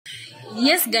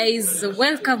Yes guys,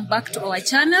 welcome back to our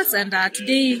channels, and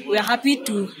today we are happy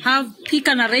to have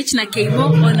Pika na Raych na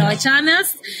Kaymo on our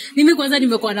channels. Mimi kwanza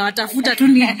nimekuwa na watafuta tu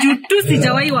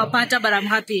sijawahi wapata, but I'm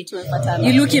happy.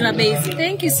 You looking amazing.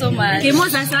 Thank you so much. Kaymo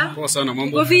sasa? Poa sana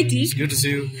mambo. Kofiti? Good to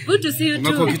see you. Good to see you too.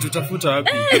 Umekuwa kitutafuta hapo.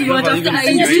 Watafuta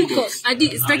IG. Hadi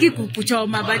sitaki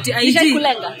kukuchoma but IG.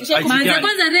 Manza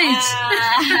kwanza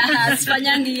Raych.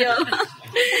 Sifanyangi hiyo.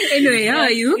 Anyway, how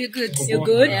are you? You're good. You're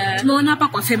good. Yeah. Tumeona hapa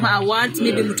kwa Fema Awards,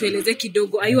 maybe mtueleze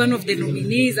kidogo. Are you one of the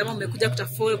nominees ama umekuja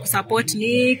kusupport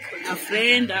Nick, a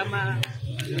friend ama?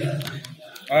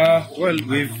 Well,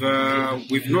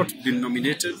 we've not been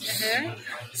nominated.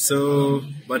 So,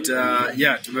 but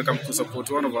yeah, tumeka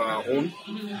support one of our own.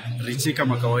 Raych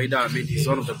kama kawaida, I mean, he's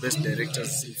one of the best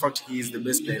directors. In fact, he is the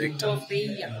best director.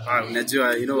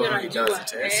 Unajua, you know how he does it.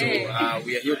 So,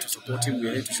 we are here to support him. We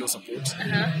are here to show support.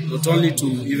 Not only to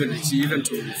even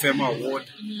to Fema Award,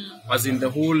 as in the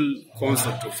whole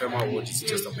concept of Fema Award is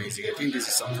just amazing. I think this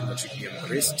is something that should be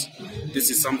embraced. This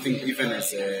is something even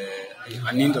as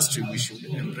an industry we should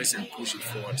embrace and push it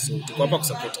forward. So tuko hapa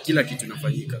kusupport kila kitu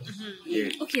inafanyika.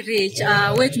 Yeah. Okay Raych,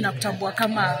 wewe tunakutambua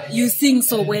kama you sing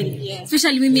so well.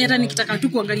 Especially mimi hata nikitaka tu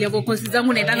kuangalia vocals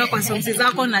zangu naendanga kwa songs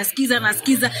zako nasikiza.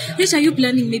 Raych, are you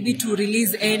planning maybe to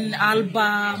release an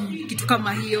album kitu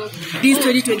kama hiyo this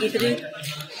 2023?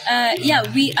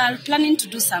 Yeah, we are planning to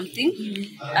do something.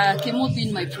 Kaymo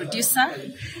being my producer,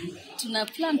 tuna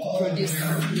plan to produce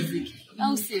music.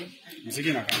 How see? Muziki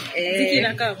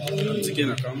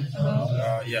inakam.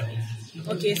 Yeah.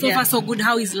 Okay, so far so good.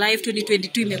 How is life?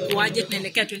 2022 imekuaje?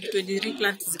 Tunaelekea 2023,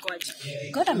 plans zikoaje?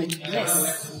 God ametubless.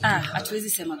 Hatuwezi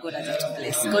sema God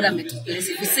hatubless. God ametubless.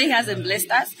 If we say he hasn't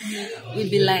blessed us, we'll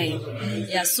be lying.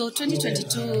 Yeah, so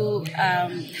 2022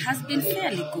 has been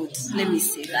fairly good. Let me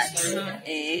say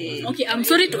that. Okay, I'm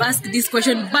sorry to ask this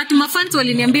question, but mafans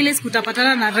waliniambia ile siku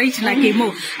utapatana na Raych na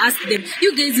Kaymo. Ask them.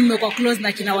 You guys mmekuwa close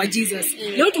na kina Wajesus.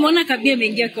 Leo tumeona kabia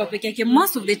ameingia kwa peke yake.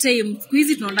 Most of the time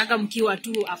squeeze tunaonanga mkiwa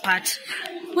tu apart.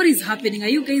 What is happening?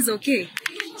 Are you guys okay?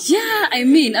 Yeah, I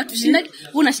mean,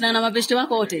 unashindana na mabeshte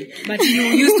wako wote. But you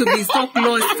used to be so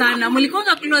close sana.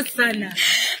 Mlikuwa close sana.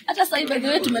 Hata sasa by the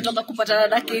way tumetoka kupatana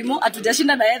na Kaymo,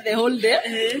 hatujashinda na yeye the whole day.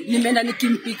 Nimeenda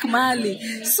nikimpick mali.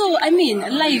 So I mean,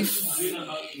 life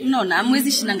unaona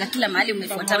mwezi shinanga kila mahali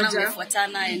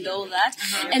umefuatana and all that.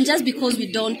 And just because we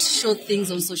don't show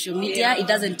things on social media, it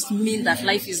doesn't mean that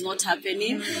life is not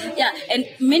happening. Yeah, and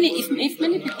if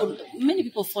many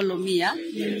people follow me, yeah.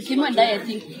 Kaymo and I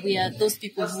think we are those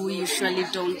people who usually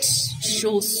don't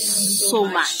show so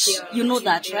much. You know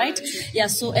that, right? Yeah,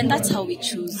 so and that's how we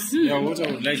choose. Yeah, what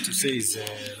I would like to say is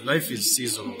life is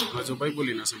seasonal. As the Bible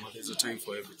inasema, there's a time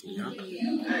for everything, yeah?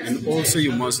 And also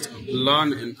you must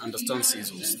learn and understand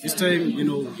seasons. This time, you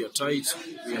know, we are tight,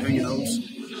 we are hanging out.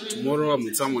 Tomorrow I'm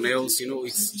with someone else, you know,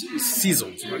 it's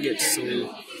seasons, right?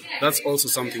 So that's also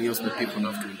something else that people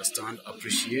have to understand,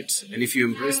 appreciate. And if you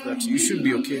embrace that, you should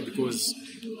be okay, because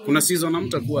kuna season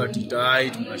hamtakuwa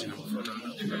tight, mnashina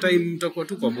kufuatana. Time mtakuwa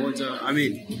tu pamoja. I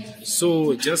mean,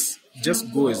 so just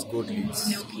go as God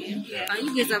leads. Okay.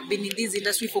 You guys have been in this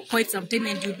industry for quite some time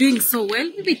and you're doing so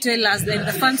well. Maybe tell us, and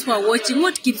the fans who are watching,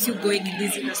 what keeps you going in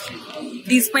this industry?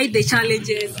 Despite the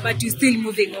challenges, but you're still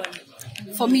moving on.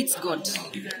 For me, it's God.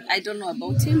 I don't know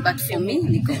about him, but for me,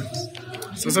 it's God.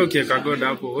 Sasa ukiweka God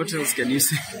hapo, what else can you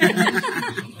say?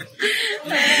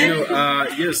 You know,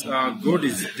 yes, God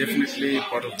is definitely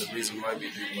part of the reason why we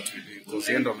do what we do. Because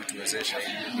the end of it was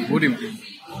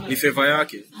ni favor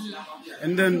yake.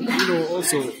 And then, you know,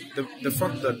 also the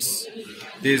fact that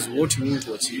there's what you want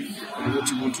to achieve and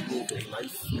what you want to go to in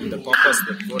life, and the purpose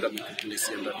that God has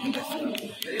placed in that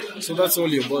life. So that's all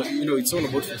about. You know, it's all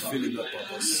about fulfilling that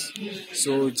purpose.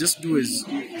 So just do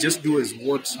as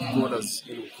what God has,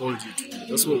 you know, called you to do.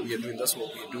 That's what we are doing. That's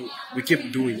what we do. We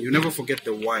keep doing. You never forget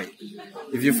the why.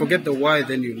 If you forget the why,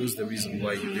 then you lose the reason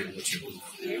why you did what you do.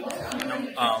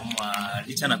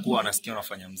 Licha na kuwa anasikia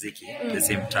unafanya muziki the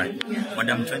same time.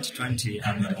 Madam 2020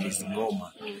 amerelease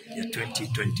ngoma ya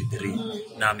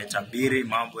 2023 na ametabiri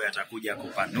mambo yatakuja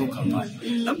kupanuka pale.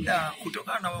 Labda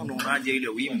kutokana na wewe unaonaje ile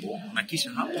wimbo, na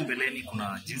kisha hapo mbeleni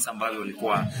kuna jinsi ambavyo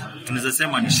walikuwa tunaweza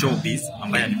sema ni showbiz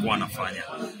ambayo alikuwa anafanya.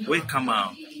 Wewe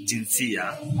kama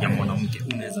jinsia ya mwanamke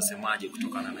unaweza semaje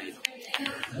kutokana na hilo?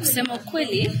 Kusema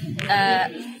kweli,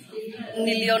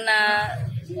 niliona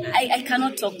I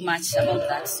cannot talk much about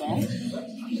that song.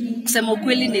 Kusema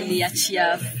kweli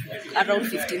niliachia around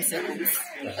 15 seconds.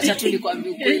 Acha tu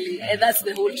nikwambie ukweli. And that's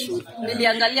the whole truth.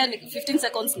 Niliangalia 15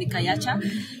 seconds nikayacha.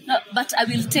 No, but I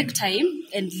will take time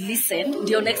and listen.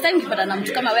 Ndio next time nipata na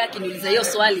mtu kama wewe akiniuliza hiyo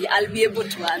swali, I'll be able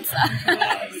to answer.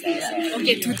 Yeah.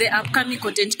 Okay, to the upcoming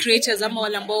content creators ama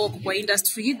wale ambao wako kwa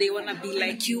industry, they wanna be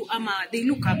like you ama they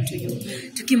look up to you.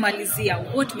 Tukimalizia,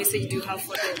 what message do you have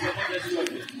for them?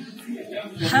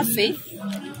 Have faith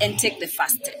and take the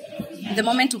first step. The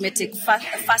moment you may take first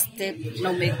step,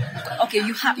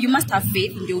 you must have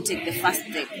faith and you take the first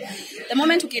step. The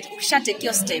moment you shall take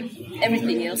your step,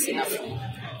 everything else enough.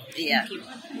 Yeah.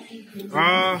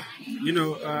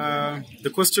 The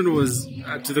question was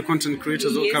to the content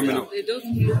creators who coming up. Those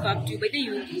who look up to you, but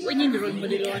you wenye ni role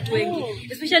model wa watu wengi,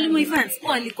 especially my fans.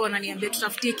 Walikuwa wananiambia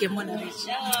tutafutie Kaymo na Raych.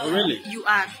 Oh really? You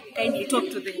are. Kindly talk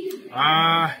to them.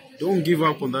 Don't give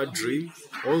up on that dream.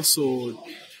 Also,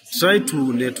 try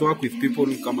to network with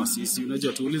people kama sisi.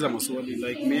 Unajua tuuliza maswali.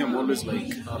 Like me, I'm always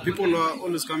like, people are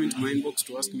always coming to my inbox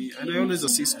to ask me, and I always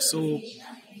assist. So,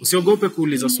 usiogope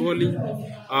kuuliza swali,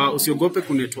 usiogope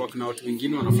kunetwork na watu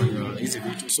wengine wanafanya hizi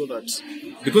vitu, so that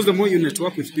because the more you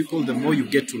network with people, the more you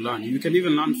get to learn. You can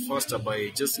even learn faster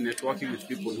by just networking with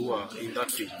people who are in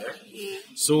that field.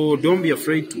 So don't be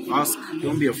afraid to ask,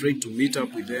 don't be afraid to meet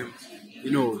up with them.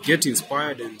 Get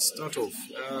inspired and start off.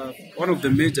 One of the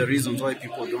major reasons why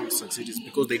people don't succeed is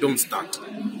because they don't start.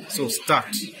 So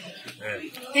start.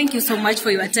 Thank you so much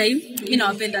for your time. Mimi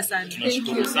nawapenda sana. Thank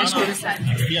you. Nashukuru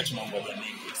sana.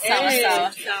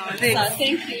 Sawa. Thank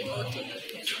you.